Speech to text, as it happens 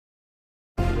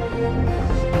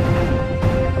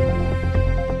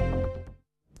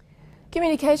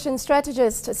Communication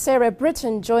strategist Sarah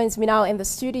Britten joins me now in the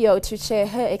studio to share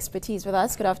her expertise with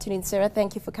us. Good afternoon, Sarah.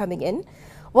 Thank you for coming in.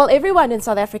 Well, everyone in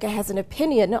South Africa has an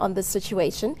opinion on this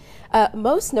situation,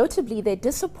 most notably their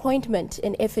disappointment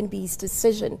in FNB's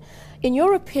decision. In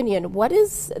your opinion, what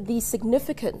is the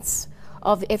significance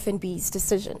of FNB's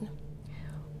decision?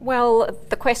 Well,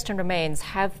 the question remains,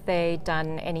 have they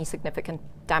done any significant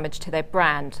damage to their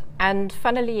brand? And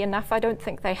funnily enough, I don't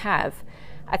think they have.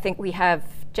 I think we have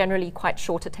generally quite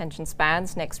short attention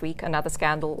spans. Next week, another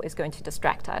scandal is going to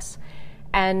distract us.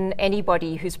 And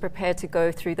anybody who's prepared to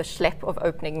go through the schlep of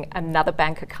opening another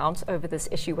bank account over this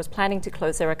issue was planning to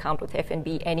close their account with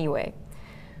FNB anyway.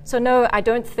 So no, I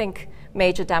don't think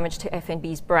major damage to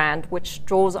FNB's brand, which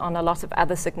draws on a lot of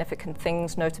other significant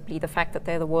things, notably the fact that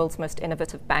they're the world's most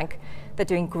innovative bank. They're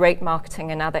doing great marketing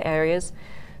in other areas.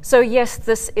 So yes,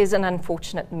 this is an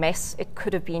unfortunate mess. It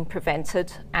could have been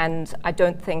prevented, and I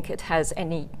don't think it has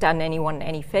done anyone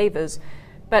any favors.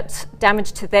 But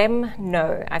damage to them,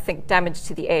 no. I think damage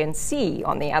to the ANC,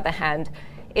 on the other hand,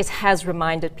 it has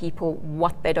reminded people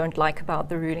what they don't like about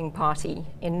the ruling party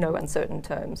in no uncertain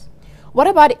terms. What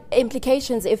about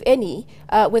implications, if any,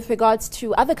 with regards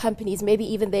to other companies, maybe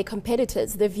even their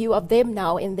competitors, the view of them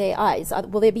now in their eyes?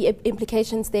 Will there be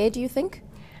implications there, do you think?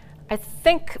 I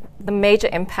think the major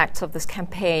impact of this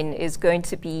campaign is going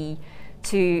to be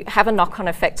to have a knock-on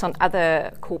effect on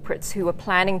other corporates who are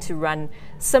planning to run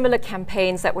similar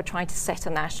campaigns that were trying to set a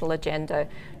national agenda,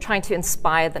 trying to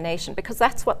inspire the nation, because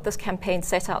that's what this campaign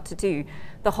set out to do.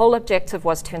 The whole objective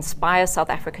was to inspire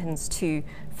South Africans to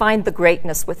find the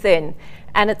greatness within,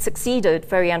 and it succeeded,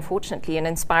 very unfortunately, in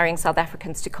inspiring South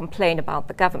Africans to complain about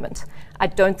the government. I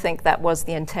don't think that was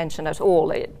the intention at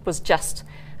all. It was just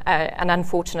an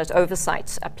unfortunate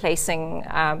oversight, placing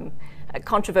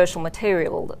controversial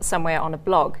material somewhere on a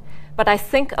blog. But I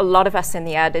think a lot of us in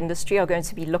the ad industry are going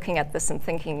to be looking at this and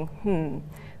thinking,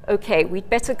 okay, we'd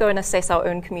better go and assess our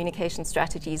own communication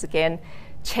strategies again,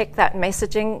 check that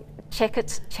messaging, check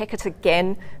it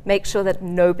again, make sure that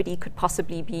nobody could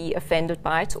possibly be offended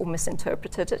by it or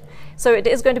misinterpreted it. So it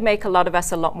is going to make a lot of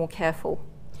us a lot more careful.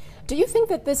 Do you think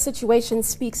that this situation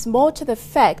speaks more to the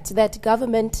fact that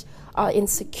government are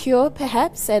insecure,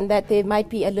 perhaps, and that they might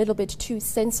be a little bit too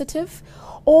sensitive,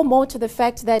 or more to the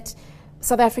fact that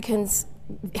South Africans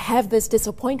have this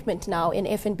disappointment now in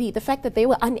FNB, the fact that they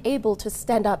were unable to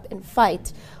stand up and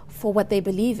fight for what they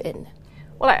believe in?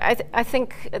 Well, I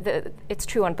think it's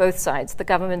true on both sides. The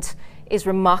government is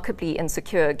remarkably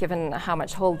insecure, given how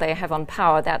much hold they have on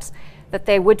power, that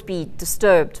they would be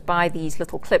disturbed by these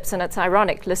little clips. And it's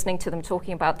ironic listening to them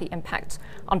talking about the impact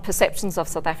on perceptions of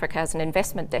South Africa as an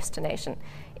investment destination.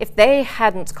 If they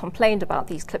hadn't complained about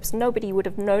these clips, nobody would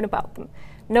have known about them.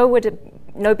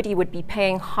 Nobody would be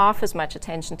paying half as much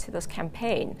attention to this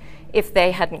campaign if they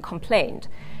hadn't complained.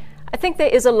 I think there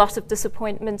is a lot of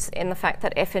disappointment in the fact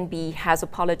that FNB has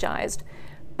apologized,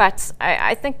 but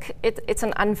I think it's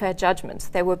an unfair judgment.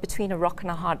 They were between a rock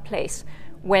and a hard place.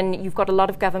 When you've got a lot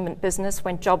of government business,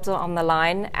 when jobs are on the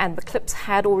line, and the clips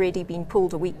had already been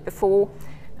pulled a week before,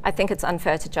 I think it's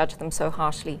unfair to judge them so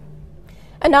harshly.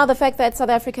 And now the fact that South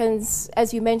Africans,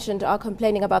 as you mentioned, are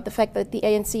complaining about the fact that the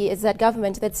ANC is that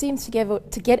government that seems to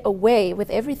get away with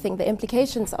everything, the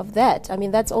implications of that, I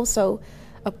mean, that's also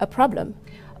a problem.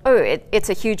 Oh, it's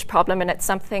a huge problem, and it's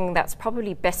something that's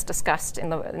probably best discussed in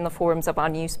the forums of our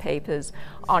newspapers,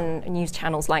 on news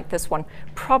channels like this one,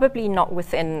 probably not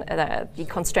within the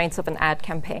constraints of an ad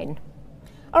campaign.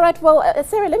 All right, well,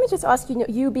 Sarah, let me just ask you,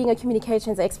 you being a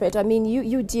communications expert, I mean,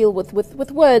 you deal with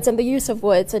words and the use of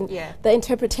words and the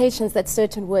interpretations that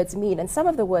certain words mean. And some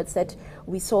of the words that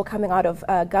we saw coming out of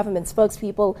government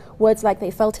spokespeople, words like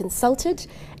they felt insulted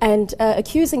and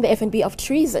accusing the FNB of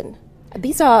treason.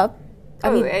 These are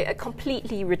a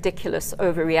completely ridiculous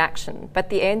overreaction,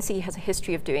 but the ANC has a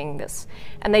history of doing this.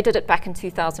 And they did it back in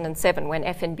 2007 when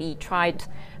FNB tried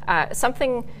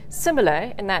something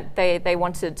similar, in that they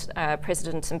wanted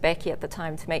President Mbeki at the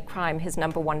time to make crime his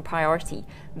 #1 priority.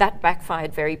 That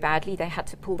backfired very badly. They had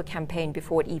to pull the campaign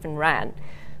before it even ran.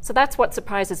 So that's what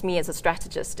surprises me as a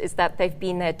strategist, is that they've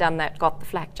been there, done that, got the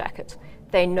flak jacket.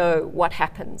 They know what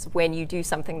happens when you do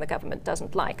something the government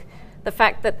doesn't like. The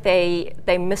fact that they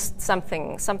missed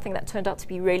something that turned out to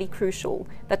be really crucial,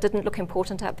 that didn't look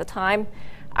important at the time,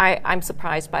 I'm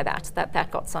surprised by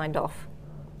that got signed off.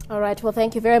 All right, well,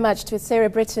 thank you very much to Sarah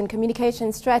Britten,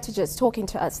 communications strategist, talking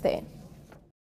to us there.